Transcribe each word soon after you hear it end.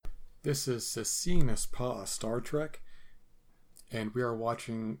This is Cecinas Pa Star Trek, and we are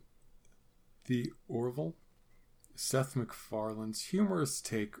watching The Orville, Seth MacFarlane's humorous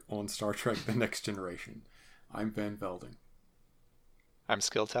take on Star Trek The Next Generation. I'm Van Velding. I'm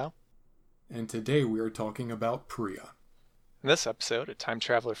Skiltow. And today we are talking about Priya. In this episode, a time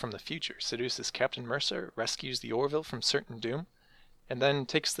traveler from the future seduces Captain Mercer, rescues the Orville from certain doom, and then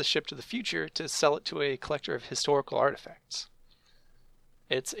takes the ship to the future to sell it to a collector of historical artifacts.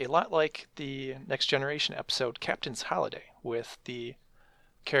 It's a lot like the Next Generation episode Captain's Holiday, with the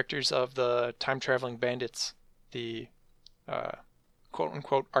characters of the time-traveling bandits, the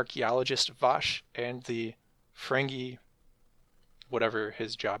quote-unquote archaeologist Vash, and the Ferengi, whatever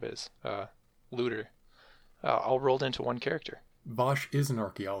his job is, looter, all rolled into one character. Vash is an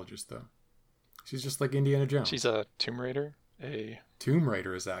archaeologist, though. She's just like Indiana Jones. She's a Tomb Raider. Tomb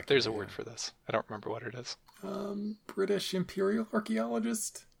Raider is accurate. There's a word for this. I don't remember what it is. British imperial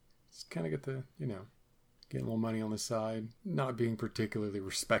archaeologist. Just kind of get the, getting a little money on the side. Not being particularly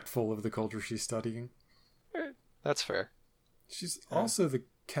respectful of the culture she's studying. That's fair. She's also the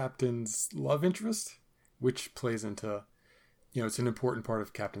captain's love interest, which plays into, it's an important part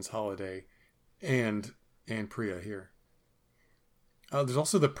of Captain's Holiday and Priya here. There's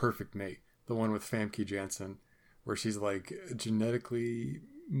also the perfect mate, the one with Famke Janssen, where she's like genetically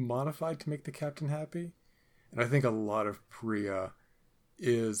modified to make the captain happy. And I think a lot of Priya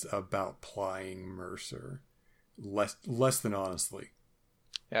is about plying Mercer, less than honestly.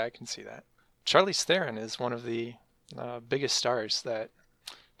 Yeah, I can see that. Charlize Theron is one of the biggest stars that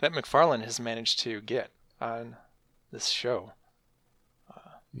MacFarlane has managed to get on this show.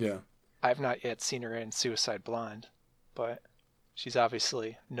 Yeah. I've not yet seen her in Suicide Blonde, but she's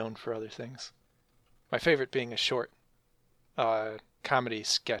obviously known for other things. My favorite being a short comedy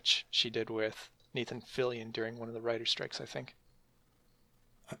sketch she did with Nathan Fillion during one of the writer's strikes, I think.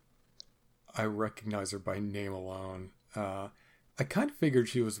 I recognize her by name alone. I kind of figured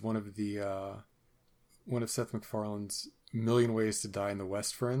she was one of Seth MacFarlane's Million Ways to Die in the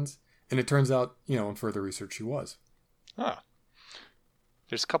West friends, and it turns out, on further research, she was. Ah.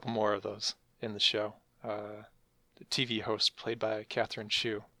 There's a couple more of those in the show. The TV host played by Catherine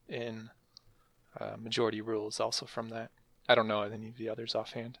Shu in Majority Rule is also from that. I don't know any of the others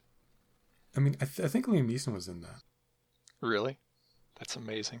offhand. I mean, I think Liam Neeson was in that. Really? That's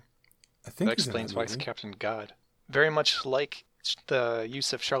amazing. I think that explains why he's Captain God. Very much like the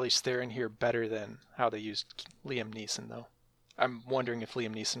use of Charlize Theron here better than how they used Liam Neeson, though. I'm wondering if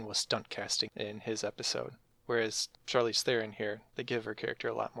Liam Neeson was stunt casting in his episode. Whereas Charlize Theron here, they give her character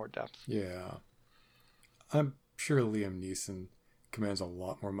a lot more depth. Yeah. I'm sure Liam Neeson commands a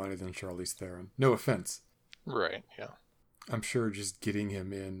lot more money than Charlize Theron. No offense. Right, yeah. I'm sure just getting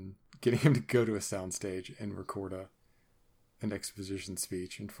him to go to a soundstage and record an exposition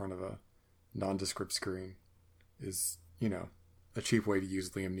speech in front of a nondescript screen is, a cheap way to use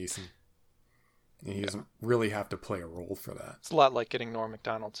Liam Neeson. And he doesn't really have to play a role for that. It's a lot like getting Norm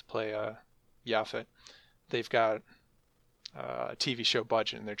Macdonald to play Yaphet. They've got a TV show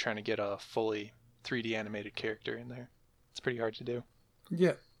budget and they're trying to get a fully 3D animated character in there. It's pretty hard to do.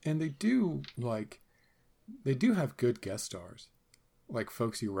 Yeah, and they do have good guest stars. Like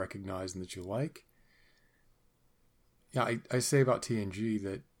folks you recognize and that you like. Yeah, I say about TNG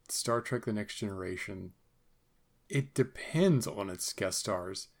that Star Trek The Next Generation, it depends on its guest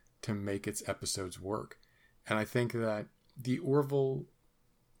stars to make its episodes work. And I think that the Orville,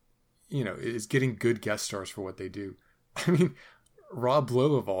 is getting good guest stars for what they do. I mean, Rob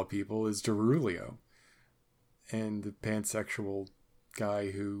Lowe, of all people, is Derulio. And the pansexual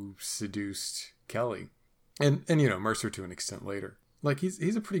guy who seduced Kelly. And Mercer to an extent later. Like,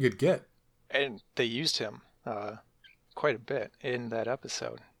 he's a pretty good get. And they used him quite a bit in that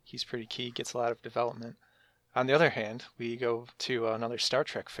episode. He's pretty key, gets a lot of development. On the other hand, we go to another Star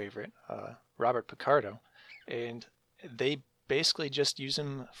Trek favorite, Robert Picardo. And they basically just use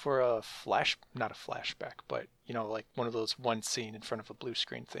him for not a flashback, but, like one of those one scene in front of a blue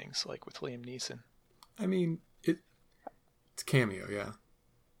screen things, like with Liam Neeson. I mean, it's cameo, yeah.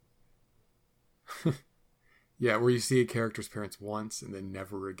 Yeah, where you see a character's parents once and then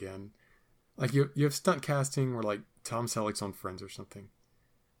never again. Like, you have stunt casting where, like, Tom Selleck's on Friends or something.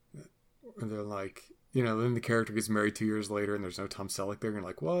 And they're like, then the character gets married 2 years later and there's no Tom Selleck there. And you're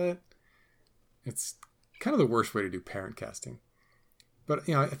like, what? It's kind of the worst way to do parent casting. But,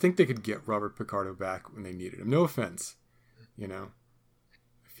 I think they could get Robert Picardo back when they needed him. No offense. I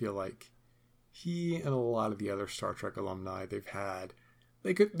feel like he and a lot of the other Star Trek alumni they've had,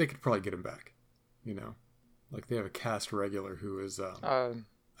 they could probably get him back. Like they have a cast regular who is, I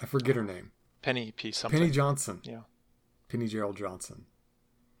forget her name. Penny P. something. Penny Johnson. Yeah. Penny Gerald Johnson.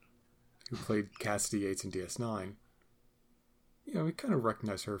 who played Cassidy Yates in DS9. You know, we kind of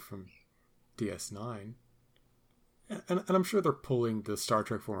recognize her from DS9. And I'm sure they're pulling the Star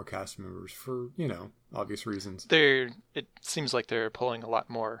Trek former cast members for, you know, obvious reasons. It seems like they're pulling a lot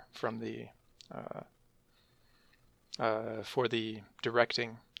more from the for the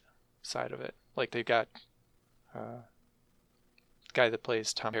directing side of it. Like they've got the guy that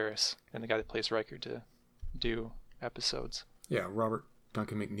plays Tom Harris and the guy that plays Riker to do episodes. Yeah, Robert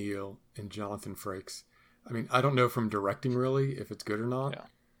Duncan McNeil and Jonathan Frakes. I mean, I don't know from directing really if it's good or not,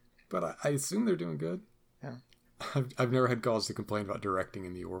 but I assume they're doing good. Yeah. I've never had cause to complain about directing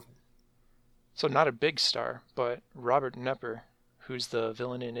in the Orville. So not a big star, but Robert Knepper, who's the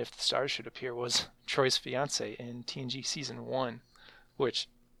villain in If the Stars Should Appear, was Troy's fiance in TNG Season 1, which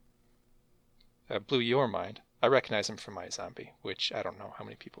blew your mind. I recognize him from iZombie, which I don't know how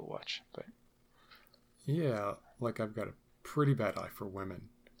many people watch, but... Yeah, like I've got a pretty bad eye for women.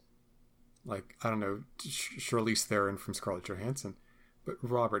 Like, I don't know, Charlize Theron from Scarlett Johansson, but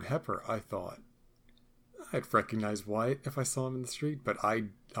Robert Hepper, I thought I'd recognize Wyatt if I saw him in the street, but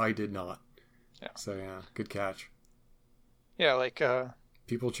I did not. Yeah. So yeah, good catch. Yeah, like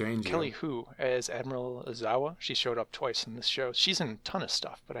people change. Kelly Hu as Admiral Ozawa. She showed up twice in this show. She's in a ton of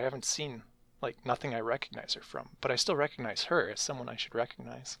stuff, but I haven't seen like nothing I recognize her from. But I still recognize her as someone I should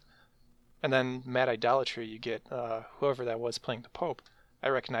recognize. And then Mad Idolatry, you get whoever that was playing the Pope. I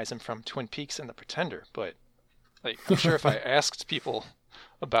recognize him from Twin Peaks and The Pretender, but like I'm sure if I asked people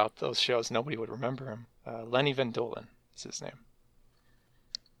about those shows, nobody would remember him. Lenny Van Dolen is his name.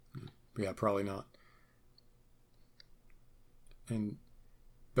 Yeah, probably not. And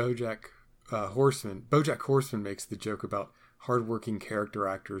BoJack Horseman makes the joke about hardworking character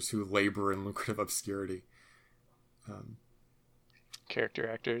actors who labor in lucrative obscurity. Character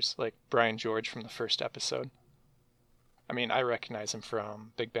actors like Brian George from the first episode. I mean, I recognize him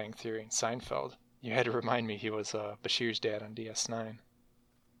from Big Bang Theory and Seinfeld. You had to remind me he was Bashir's dad on DS9.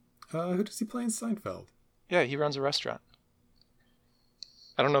 Who does he play in Seinfeld? Yeah, he runs a restaurant.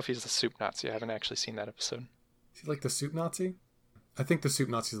 I don't know if he's the soup Nazi. I haven't actually seen that episode. Is he like the soup Nazi? I think the soup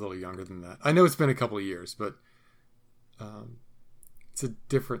Nazi's a little younger than that. I know it's been a couple of years, but it's a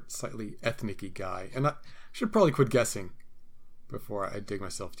different, slightly ethnic-y guy. And I should probably quit guessing before I dig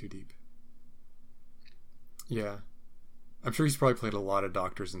myself too deep. Yeah. I'm sure he's probably played a lot of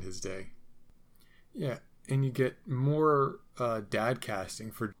doctors in his day. Yeah, and you get more dad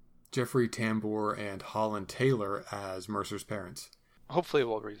casting for Jeffrey Tambor and Holland Taylor as Mercer's parents. Hopefully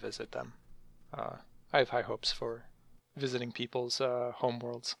we'll revisit them. I have high hopes for visiting people's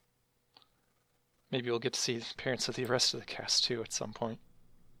homeworlds. Maybe we'll get to see the parents of the rest of the cast too at some point.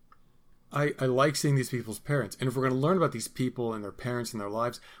 I like seeing these people's parents. And if we're going to learn about these people and their parents and their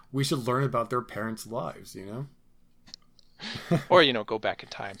lives, we should learn about their parents' lives, you know? Or, go back in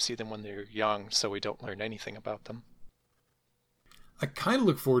time, see them when they're young so we don't learn anything about them. I kind of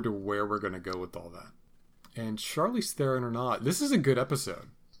look forward to where we're going to go with all that. And Charlize Theron or not, this is a good episode.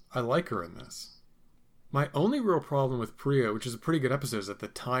 I like her in this. My only real problem with Priya, which is a pretty good episode, is that the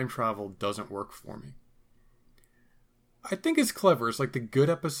time travel doesn't work for me. I think it's clever. It's like the good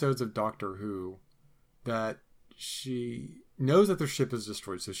episodes of Doctor Who that she knows that their ship is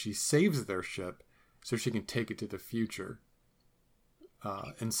destroyed, so she saves their ship so she can take it to the future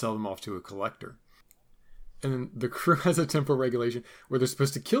and sell them off to a collector. And then the crew has a temporal regulation where they're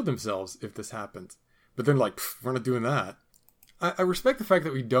supposed to kill themselves if this happens. But they're like, we're not doing that. I respect the fact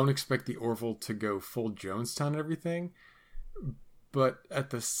that we don't expect the Orville to go full Jonestown and everything. But at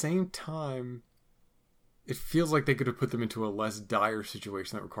the same time, it feels like they could have put them into a less dire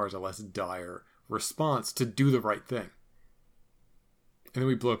situation that requires a less dire response to do the right thing. And then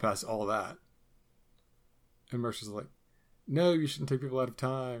we blow past all that. And Mercer's like, no, you shouldn't take people out of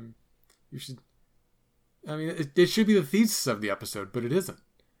time. You should... I mean, it should be the thesis of the episode, but it isn't.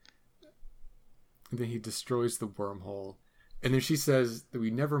 And then he destroys the wormhole. And then she says that we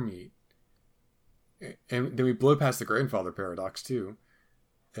never meet. And then we blow past the grandfather paradox, too.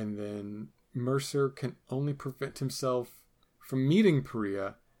 And then Mercer can only prevent himself from meeting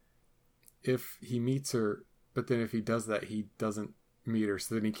Priya if he meets her. But then if he does that, he doesn't meet her.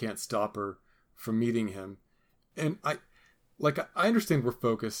 So then he can't stop her from meeting him. And I understand we're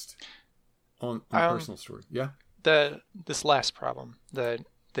focused on personal story. Yeah. This last problem that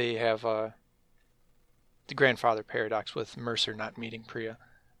they have the grandfather paradox with Mercer not meeting Priya.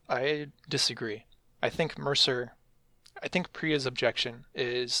 I disagree. I think Priya's objection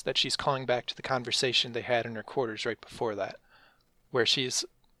is that she's calling back to the conversation they had in her quarters right before that, where she's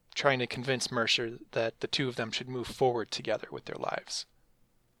trying to convince Mercer that the two of them should move forward together with their lives.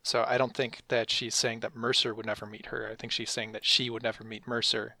 So I don't think that she's saying that Mercer would never meet her. I think she's saying that she would never meet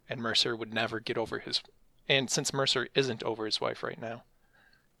Mercer, and Mercer would never get over his. And since Mercer isn't over his wife right now,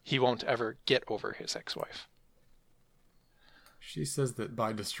 he won't ever get over his ex-wife. She says that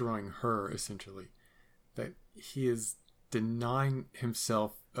by destroying her, essentially, that he is denying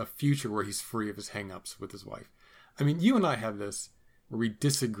himself a future where he's free of his hang-ups with his wife. I mean, you and I have this where we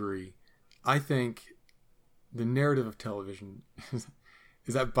disagree. I think the narrative of television is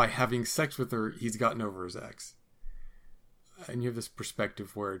that by having sex with her, he's gotten over his ex. And you have this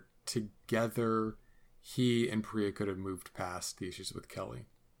perspective where together he and Priya could have moved past the issues with Kelly.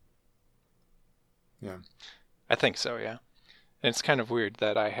 Yeah. I think so, yeah. And it's kind of weird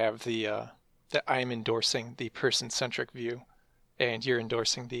that I have that I'm endorsing the person-centric view and you're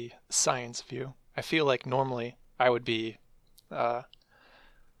endorsing the science view. I feel like normally I would be the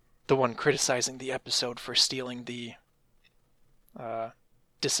one criticizing the episode for stealing the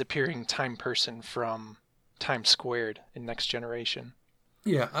disappearing time person from Time Squared in Next Generation.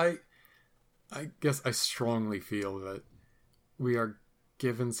 Yeah, I guess I strongly feel that we are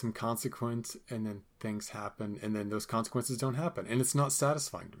given some consequence and then things happen and then those consequences don't happen. And it's not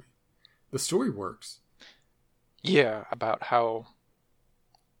satisfying to me. The story works. Yeah, about how...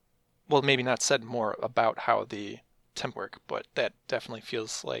 Well, maybe not said more about how the temp work, but that definitely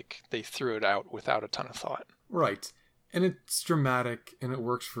feels like they threw it out without a ton of thought. Right. And it's dramatic and it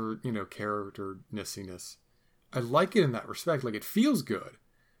works for, character nissiness. I like it in that respect. Like, it feels good.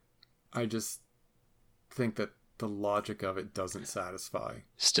 I just think that the logic of it doesn't satisfy.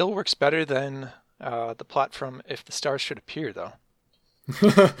 Still works better than the plot from If the Stars Should Appear, though.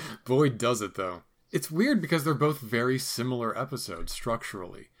 Boy, does it, though. It's weird because they're both very similar episodes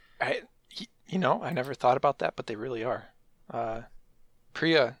structurally. I never thought about that, but they really are.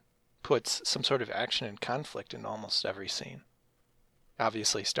 Priya puts some sort of action and conflict in almost every scene.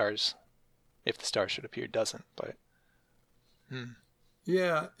 Obviously, If the Stars Should Appear doesn't, but...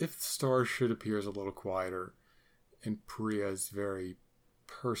 Yeah, If the Stars Should Appear is a little quieter, and Priya is very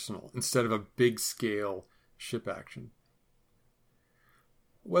personal, instead of a big-scale ship action.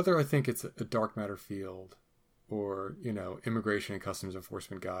 Whether I think it's a dark matter field, or, immigration and customs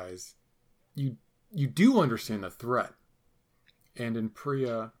enforcement guys, you do understand the threat. And in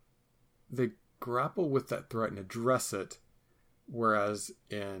Priya, they grapple with that threat and address it, whereas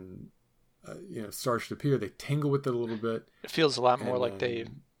in Stars Should Appear, they tangle with it a little bit. It feels a lot more like they...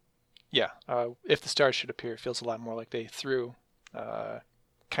 Yeah, If the Stars Should Appear, it feels a lot more like they threw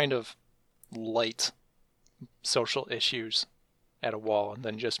kind of light social issues at a wall and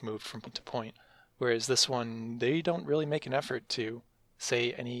then just moved from point to point. Whereas this one, they don't really make an effort to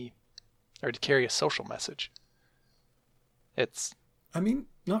say any... or to carry a social message.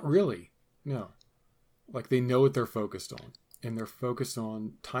 Not really. No. Like, they know what they're focused on. And they're focused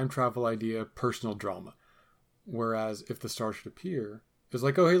on time travel idea, personal drama. Whereas If the Stars Should Appear is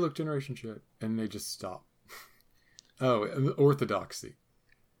like, oh, hey, look, generation shit. And they just stop. Oh, orthodoxy.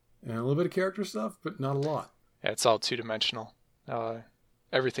 And a little bit of character stuff, but not a lot. Yeah, it's all two-dimensional.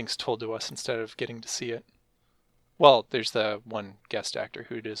 Everything's told to us instead of getting to see it. Well, there's the one guest actor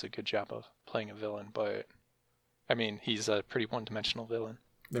who does a good job of playing a villain, but he's a pretty one-dimensional villain.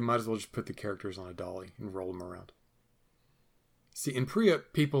 They might as well just put the characters on a dolly and roll them around. See, in Priya,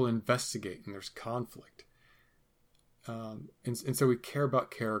 people investigate and there's conflict. And so we care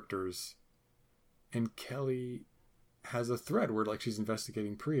about characters. And Kelly has a thread where she's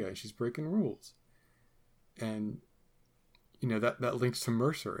investigating Priya and she's breaking rules. And, that links to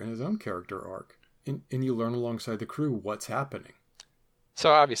Mercer and his own character arc. And you learn alongside the crew what's happening.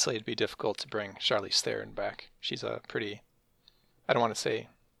 So obviously it'd be difficult to bring Charlize Theron back. She's a pretty, I don't want to say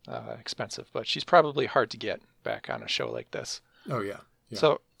expensive, but she's probably hard to get back on a show like this. Oh, yeah.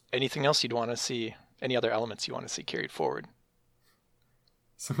 So anything else you'd want to see, any other elements you want to see carried forward?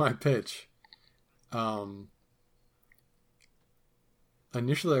 So my pitch,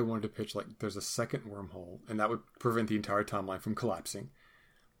 initially I wanted to pitch there's a second wormhole, and that would prevent the entire timeline from collapsing.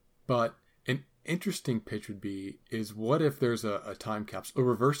 But an interesting pitch would be, is what if there's a time capsule, a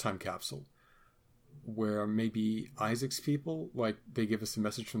reverse time capsule, where maybe Isaac's people, they give us a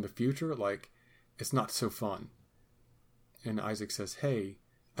message from the future, it's not so fun. And Isaac says, hey,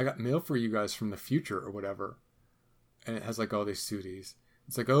 I got mail for you guys from the future or whatever. And it has all these suities.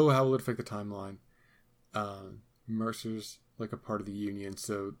 It's oh, how will it affect the timeline? Mercer's a part of the Union.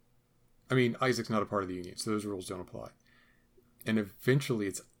 So, Isaac's not a part of the Union, so those rules don't apply. And eventually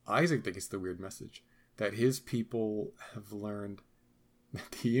it's Isaac that gets the weird message that his people have learned that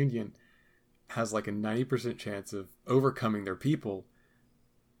the Union has a 90% chance of overcoming their people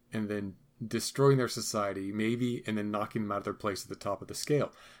and then destroying their society, maybe, and then knocking them out of their place at the top of the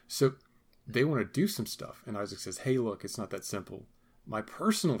scale. So they want to do some stuff. And Isaac says, hey, look, it's not that simple. My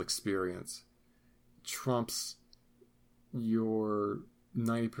personal experience trumps your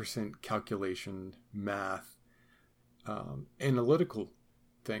 90% calculation, math, analytical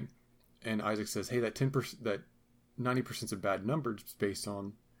thing. And Isaac says, hey, that 10%, that 90% is a bad number just based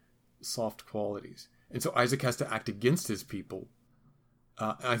on soft qualities. And so Isaac has to act against his people.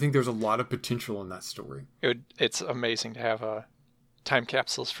 I think there's a lot of potential in that story. It's amazing to have time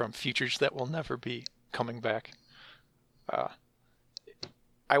capsules from futures that will never be coming back.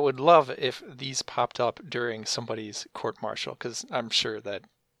 I would love if these popped up during somebody's court-martial, because I'm sure that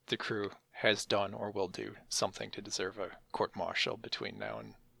the crew has done or will do something to deserve a court-martial between now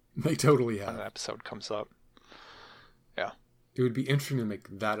and they totally have. when an episode comes up. Yeah. It would be interesting to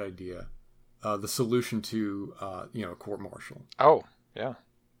make that idea the solution to a court-martial. Oh, yeah.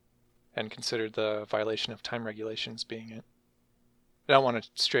 And consider the violation of time regulations being it. I don't want to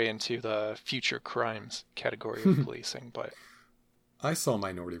stray into the future crimes category of policing, but... I saw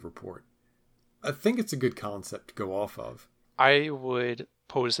Minority Report. I think it's a good concept to go off of. I would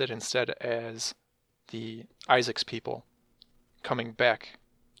pose it instead as the Isaac's people coming back,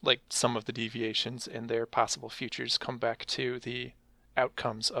 like some of the deviations in their possible futures come back to the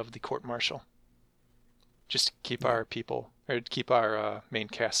outcomes of the court-martial. Just to keep our people, or keep our main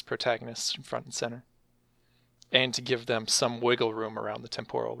cast protagonists in front and center. And to give them some wiggle room around the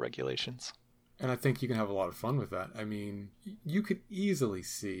temporal regulations. And I think you can have a lot of fun with that. I mean, you could easily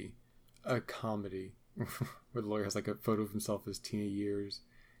see a comedy where the lawyer has like a photo of himself as teen years.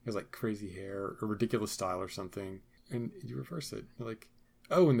 He has like crazy hair or ridiculous style or something. And you reverse it. You're like,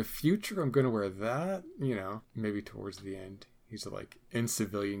 oh, in the future I'm going to wear that? Maybe towards the end. He's like in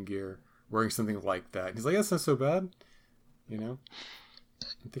civilian gear, wearing something like that. He's like, that's not so bad. I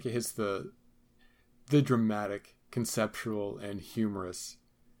think it hits the dramatic, conceptual, and humorous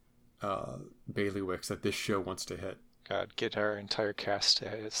bailiwicks that this show wants to hit. God, get our entire cast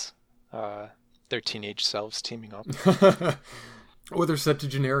as their teenage selves teaming up. Or their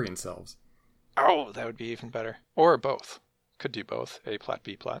septuagenarian selves. Oh, that would be even better. Or both. Could do both. A plot,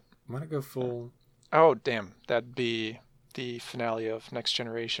 B plot. Why not go full... Oh, damn. That'd be the finale of Next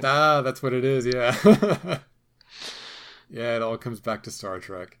Generation. That's what it is, yeah. Yeah, it all comes back to Star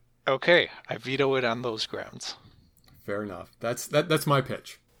Trek. Okay, I veto it on those grounds. Fair enough. That's my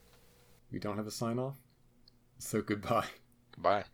pitch. We don't have a sign-off? So goodbye. Goodbye.